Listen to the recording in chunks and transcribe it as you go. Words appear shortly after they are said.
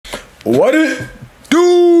What it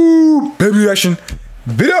do? Baby action.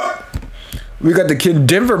 Video. We got the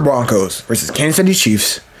Denver Broncos versus Kansas City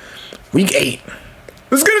Chiefs. Week 8.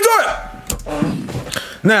 Let's get into it.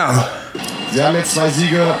 Now, this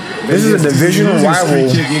is a divisional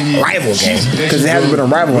rival game because it hasn't been a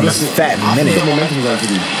rival in a fat minute.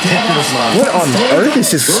 What on earth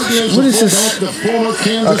is this? What is this?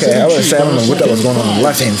 Okay, I would say I don't know what that was going on the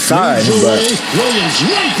left hand side, but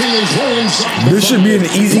this should be an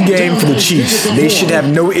easy game for the Chiefs. They should have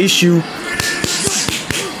no issue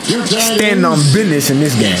standing on business in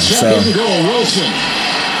this game. So.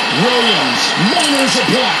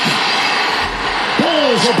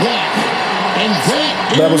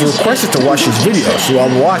 But I was requested to watch this video, so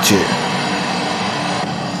I'll watch it.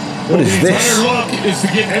 What is this? The entire look is to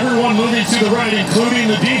get everyone moving to the right, including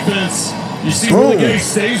the defense. You see Willie Gay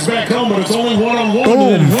stays back home, but it's only one-on-one.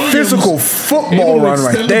 Boom! Physical football run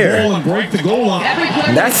right there.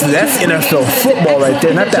 That's NFL football right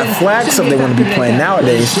there. Not that flag stuff they want to be playing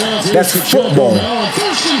nowadays. That's football.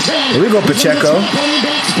 Here we go, Pacheco.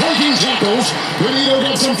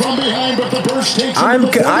 I'm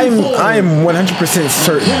 100%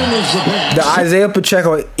 certain that Isaiah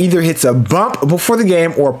Pacheco either hits a bump before the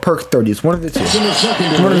game or a perk 30. It's one of the two.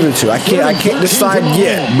 One of the two. I can't decide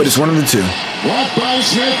yet, but it's one of the two.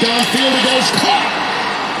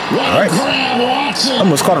 All right. I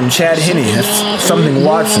almost called him Chad Henne. That's something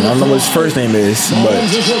Watson. I don't know what his first name is, but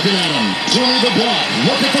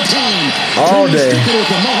all day.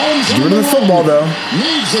 Get rid of the football, though.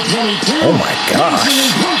 Oh my gosh.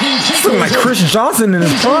 He's looking like Chris Johnson in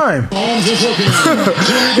his prime.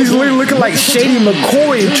 He's literally looking like Shady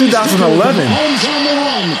McCoy in 2011.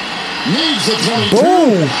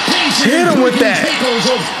 Boom. Hit him with that.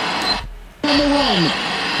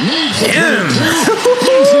 Damn.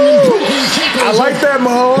 I like that,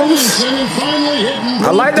 Mahomes.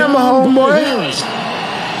 I like that, Mahomes, boy.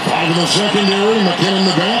 5 in the secondary, McKinnon in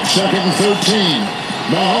the back, 2nd and 13.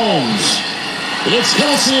 Mahomes. It's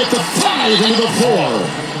Kelsey at the 5 into the 4.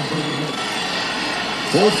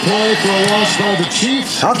 4th play for a loss by the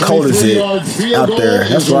Chiefs. How cold is it out there?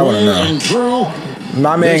 That's what I want to know.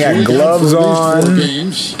 My man got gloves on,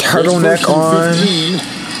 turtleneck on.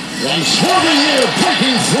 And swerving here,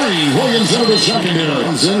 breaking free. Williams into the secondary.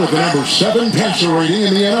 Comes in with the number 7 passer rating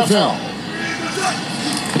in the NFL.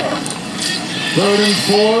 3rd and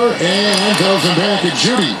 4, and throws him back at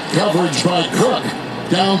Judy. Coverage by Cook.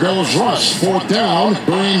 Down goes Russ. 4th down.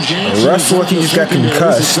 Brian Johnson. Russ looking, he's got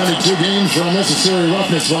concussed. Suspended 2 games for unnecessary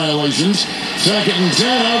roughness violations. 2nd and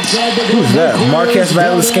 10 outside the goal. Who's that? Marquez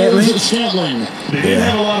Valdes-Scantling? They didn't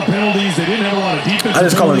have a lot of penalties. They didn't have a lot of defense. I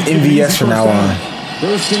just call him MVS from now on.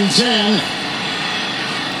 1st and 10.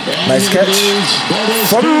 Nice catch.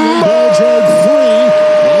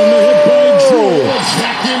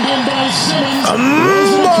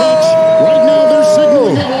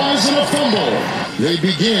 They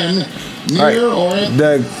begin near or at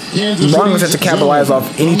the Broncos have to capitalize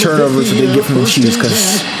off any turnovers that they get from the Chiefs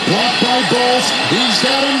because blocked by Bowles. He's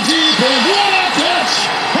got him deep and what a catch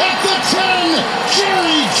at the 10.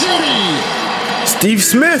 Jerry Jeudy. Steve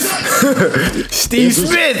Smith. Steve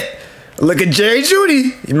Smith. Look at Jerry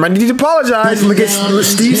Jeudy. You might need to apologize. Look at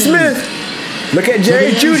Steve Smith. Look at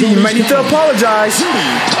Jerry Jeudy. You might need to apologize.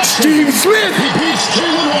 Steve Smith.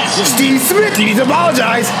 Steve Smith. You need to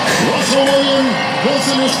apologize.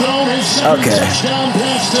 Okay.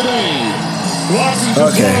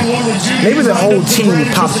 Okay. Maybe the whole team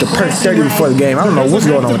popped the perk 30 before the game. I don't know what's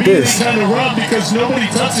going on with this.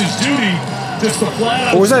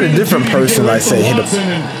 Or was that a different person I say hit a...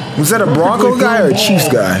 Was that a Bronco guy or a Chiefs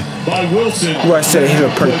guy? Who I said hit a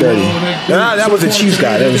perk 30? Nah, that was a Chiefs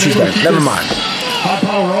guy. That was a Chiefs guy. Never mind.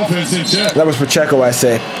 That was Pacheco I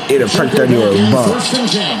said hit a perk 30 or a bump.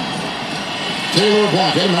 Taylor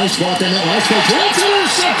blocking. Nice block in that last play. It's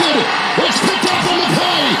intercepted. It's picked up on the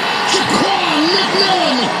play. Jaquan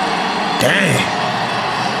McMillan. Dang.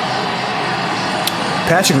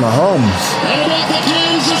 Patrick Mahomes. And about the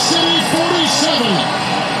Kansas City 47.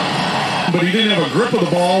 But he didn't have a grip of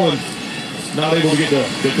the ball and not able to get the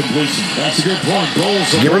completion. That's a good point.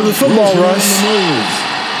 Goals. Get rid of the football, Russ.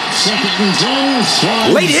 2nd and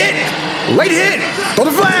 10. Late hit. Late hit. Throw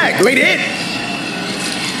the flag. Late hit.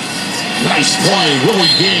 Nice play. Willie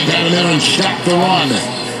Gay got in there and stopped the run.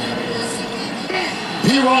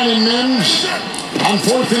 P-Ryan and Mims on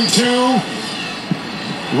 4th and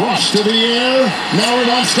 2. Rush to the air. Now he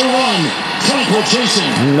wants to run.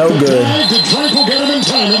 No good.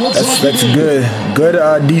 That's good. Good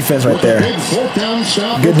defense right there.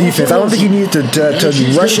 Good defense. I don't think he needed to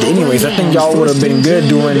rush it anyways. I think y'all would have been good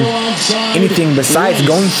doing anything besides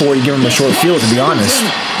going for it to give him a short field, to be honest.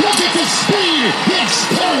 Look at the speed. He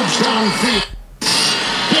explodes downfield.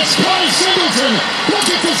 It's Ty Singleton. Look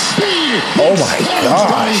at the speed. Oh my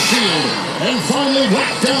gosh.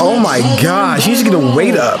 Oh my gosh. He needs to get a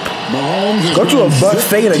weight up. Go to a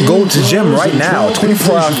buffet and go to gym right now.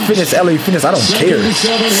 24-hour fitness, LA Fitness. I don't care.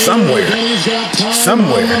 Somewhere.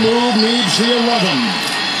 Somewhere.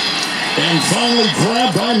 And finally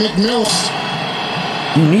grabbed by McMillan.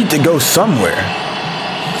 You need to go somewhere.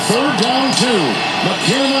 Third down 2.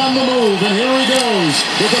 McKinnon on the move, and here he goes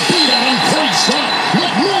with a beat on great stop.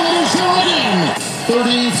 McMillan is there again.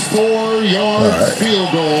 34-yard field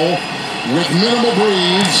goal with minimal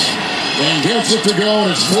breathes, and gets it to go,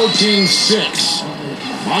 and it's 14-6.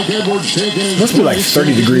 Mike Edwards taking his must be like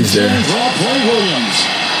 30 degrees there.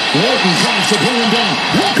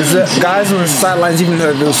 Because the guys on the sidelines even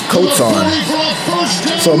have those coats on.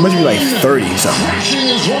 So it must be like 30 something.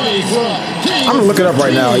 I'm going to look it up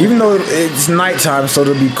right now. Even though it's nighttime, so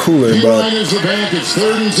it'll be cooler. But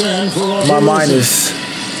my mind is...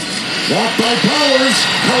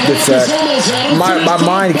 It's my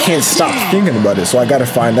mind can't stop thinking about it, so I got to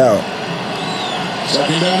find out.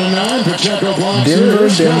 Second down and 9. Pacheco blocks Denver.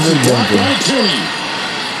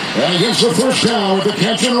 And he gets the first down with the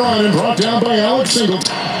catch and run, and brought down by Alex Singleton.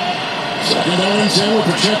 Second down and 10 with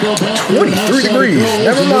Pacheco back. 23 degrees.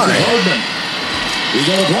 Never mind.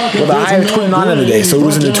 Well, the high of 29 in the day, so it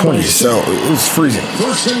was in the 20s, so it was freezing.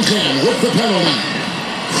 First and 10 with the penalty.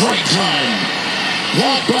 Great time.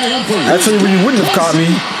 That's when you wouldn't have caught me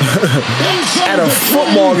at a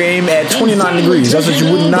football game at 29 degrees. That's what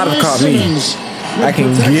you would not have caught me. I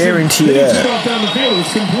can guarantee that.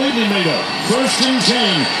 First and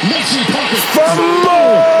 10. Messi pocket.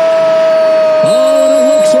 Fumble! Oh, it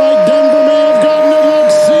looks like Denver may have gotten it.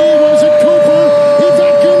 Let's see. Was it Cooper? He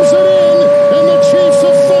vacuums it in, and the Chiefs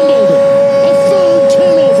have fumbled. A third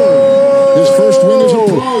turnover. His first win as a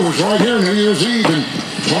pro was right here New Year's Eve in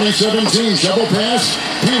 2017. Double pass.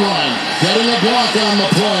 P-Ryan getting a block on the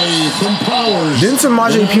play from Powers. Didn't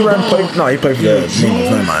Samaje P-Ryan play? No, he played for the Bengals.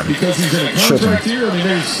 Never mind. Because he's in a contract year. I mean,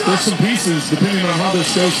 there's some pieces depending on how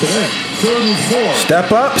this goes today. Third and 4.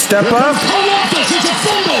 Step up. Step up. It's a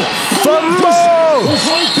fumble. Fumble!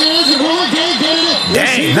 Right there.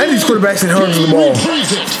 Dang, none of these quarterbacks can hold on to the ball.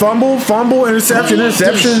 Fumble, interception,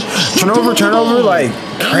 turnover, like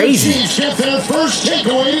crazy.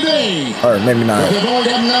 Or maybe not.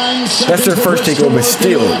 That's their first takeover, but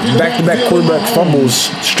still, back-to-back quarterback fumbles,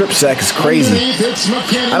 strip sack is crazy.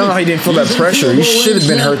 I don't know how he didn't feel that pressure. He should have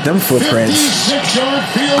been hurt them footprints.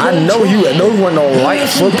 I know those weren't no light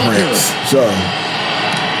footprints, so.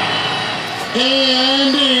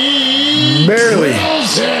 Barely.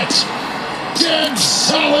 Dead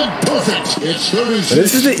solid, perfect.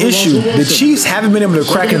 This is the issue. The Chiefs haven't been able to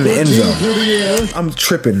crack in the end zone. I'm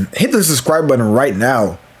tripping. Hit the subscribe button right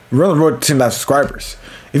now. We're on the road to 10,000 subscribers.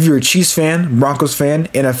 If you're a Chiefs fan, Broncos fan,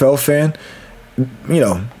 NFL fan, you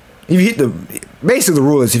know, if you hit basically the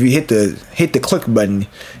rule is if you hit the click button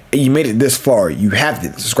and you made it this far, you have to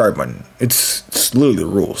hit the subscribe button. It's literally the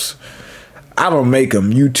rules. I don't make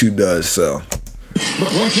them. YouTube does, so.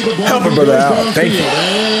 Help a brother out. Thank you.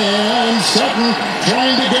 And Sutton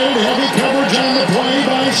trying to get it. Heavy coverage on the play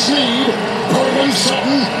by Snead. Cortland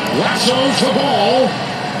Sutton lassos the ball.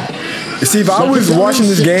 See, if I was watching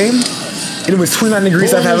this game, and it was 29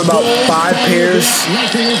 degrees, I'd have about 5 pairs. I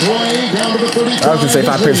was going to say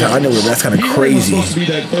 5 pairs of underwear, but that's kind of crazy. 1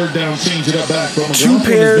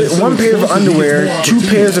 pair of underwear, 2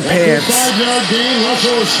 pairs of pants.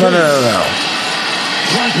 No.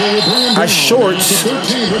 Shorts.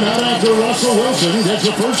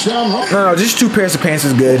 No, just 2 pairs of pants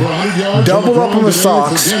is good. Double up on the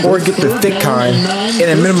socks, or get the thick kind,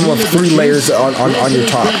 and a minimum of 3 layers on your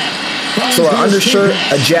top. So an undershirt,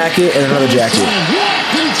 a jacket, and another jacket.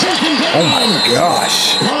 Oh my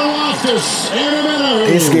gosh.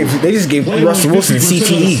 They just gave Russell Wilson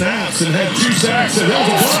CTE.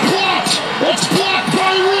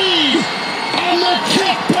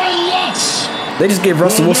 They just gave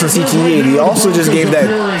Russell Wilson CTE. He also just gave that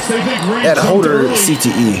holder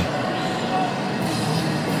CTE.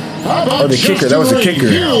 Or the kicker. That was the kicker.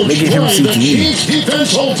 They gave him CTE.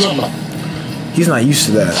 He's not used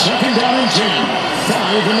to that. Second down and 10.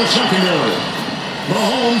 5 in the secondary.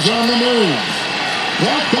 Mahomes on the move.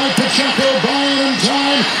 Blocked by Pacheco, buying him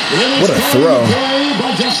time. What a throw. Play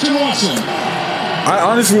by Justin Watson.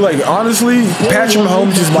 Honestly, Patrick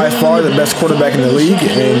Mahomes is by far the best quarterback in the league,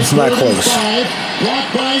 and it's not close.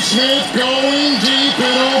 Blocked by Smith, going deep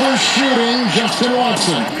and overshooting Justin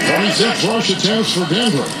Watson. 26 rush attempts for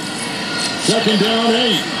Denver. Second down,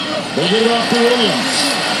 8. They get it off to Williams.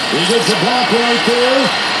 He gets a block right there.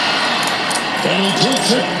 And he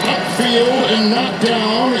takes it upfield and knocked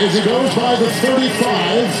down as he goes by the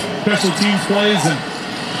 35. Special teams plays and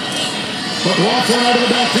McLaughlin out of the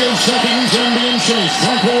backfield, seconds and being chased.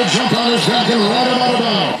 Frank will jump on his back and run him out of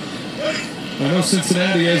bounds. I know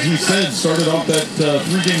Cincinnati, as we said, started off that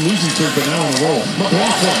 3-game losing streak, but now on a roll.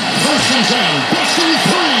 McLaughlin, first and 10, busting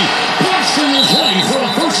 3, blasting his way for a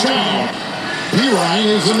first down. P-Ryan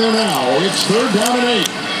is in there now. It's third down and 8.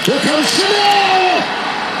 Here comes Chanel.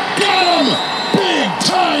 Got him! Big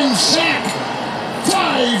time sack.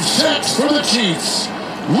 5 sacks for the Chiefs.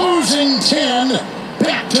 Losing 10.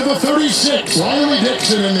 Back to the 36. Riley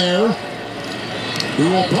Dixon in there. Who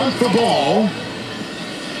will punt the ball.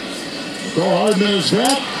 Go Hardman is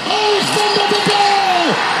back. Oh, he fumbled the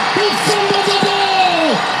ball! He fumbled the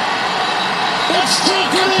ball! It's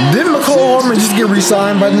taken in. Didn't McCall Hardman just get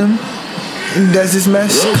re-signed by them? That's this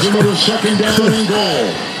mess. Second down and goal.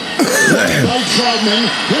 Here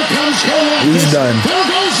comes Cole. He's done. There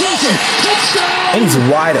goes Wilson. Touchdown! And he's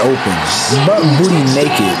wide open. Butt booty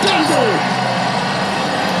naked.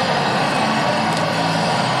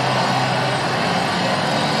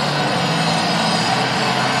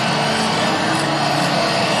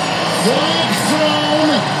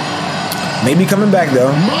 Maybe coming back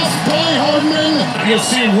though. You'll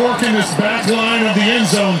see him working this back line of the end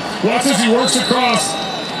zone. Watch as he works across.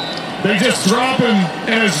 They just drop him,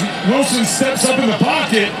 and as Wilson steps up in the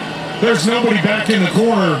pocket, there's nobody back in the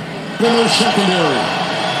corner. In their secondary.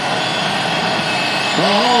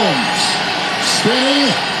 Mahomes spinning,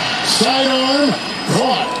 sidearm,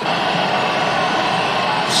 caught.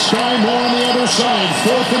 Sky Moore on the other side.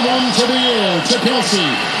 4th and 1 to the air to Kelsey.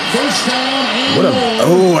 First down and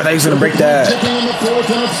oh, I thought he was going to break that. Taking in the 4th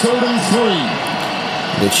and a 3rd and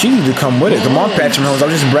 3. The Chiefs to come with it. Come on, Patrick Mahomes. I'm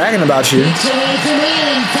just bragging about you.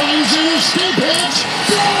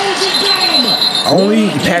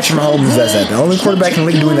 Only Patrick Mahomes does that. The only quarterback in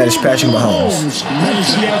the league doing that is Patrick Mahomes.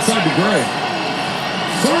 Outside the gray.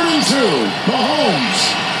 3rd and 2.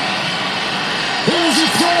 Mahomes. Here's he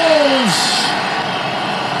throws.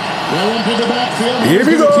 Well into the backfield. Here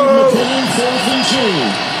we go. 4th and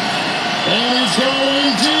 2. And he's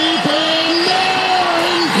going deep and more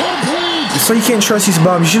incomplete. So you can't trust these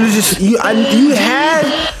bums. You should have just you had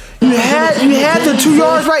the 2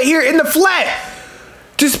 yards right here in the flat.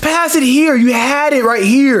 Just pass it here. You had it right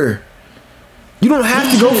here. You don't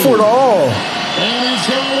have to go for it all. And he's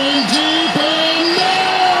going deep and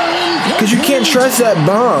more incomplete. Because you can't trust that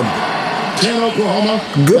bum. Oklahoma.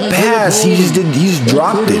 Good pass. He just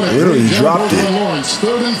dropped it. Literally dropped it.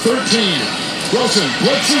 3rd and 13. Wilson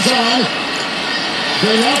blitzes on.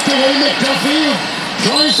 They knocked away McDuffie.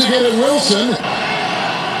 Tries to get it Wilson.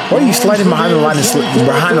 Why are you sliding behind the line of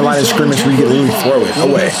scrimmage where you get literally throw it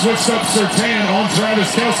away?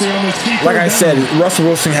 Like I said, Russell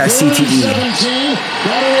Wilson has CTE. Got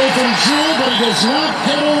away from Drew, but he does not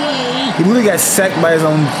get away. He literally got sacked by his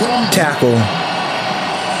own tackle.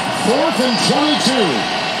 4th and 22.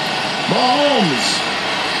 Mahomes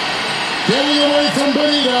getting away from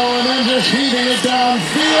Benito and then just heaving it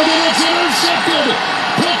downfield, and it's intercepted.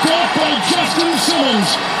 Picked off by Justin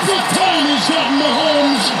Simmons. 5th time he's gotten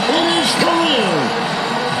Mahomes in his career.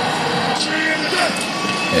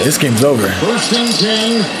 Yeah, this game's over. 1st and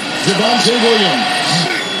 10. Javonte Williams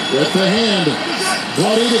with the hand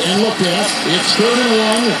bloodied and looked at. It's 3rd and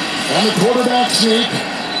 1 on the quarterback sneak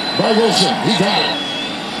by Wilson. He got it.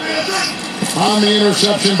 On the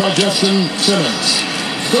interception by Justin Simmons.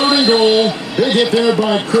 3rd and goal. Big hit there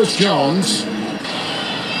by Chris Jones.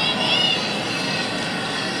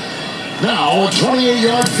 Now a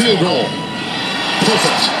 28-yard field goal.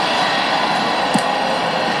 Perfect.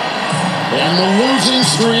 And the losing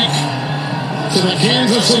streak to the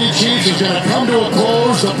Kansas City Chiefs is going to come to a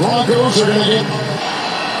close. The Broncos are going to get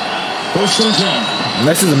 1st and 10.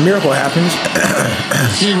 Unless a miracle happens.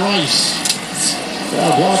 G. Rice.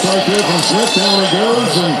 Got a block right there from Smith. Down he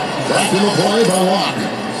goes, and back in the play by Locke.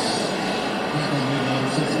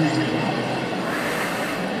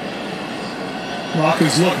 Locke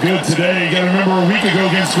has looked good today. You got to remember a week ago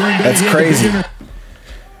against Green Bay. That's crazy.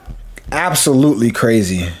 Absolutely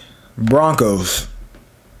crazy. Broncos.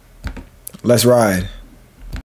 Let's ride.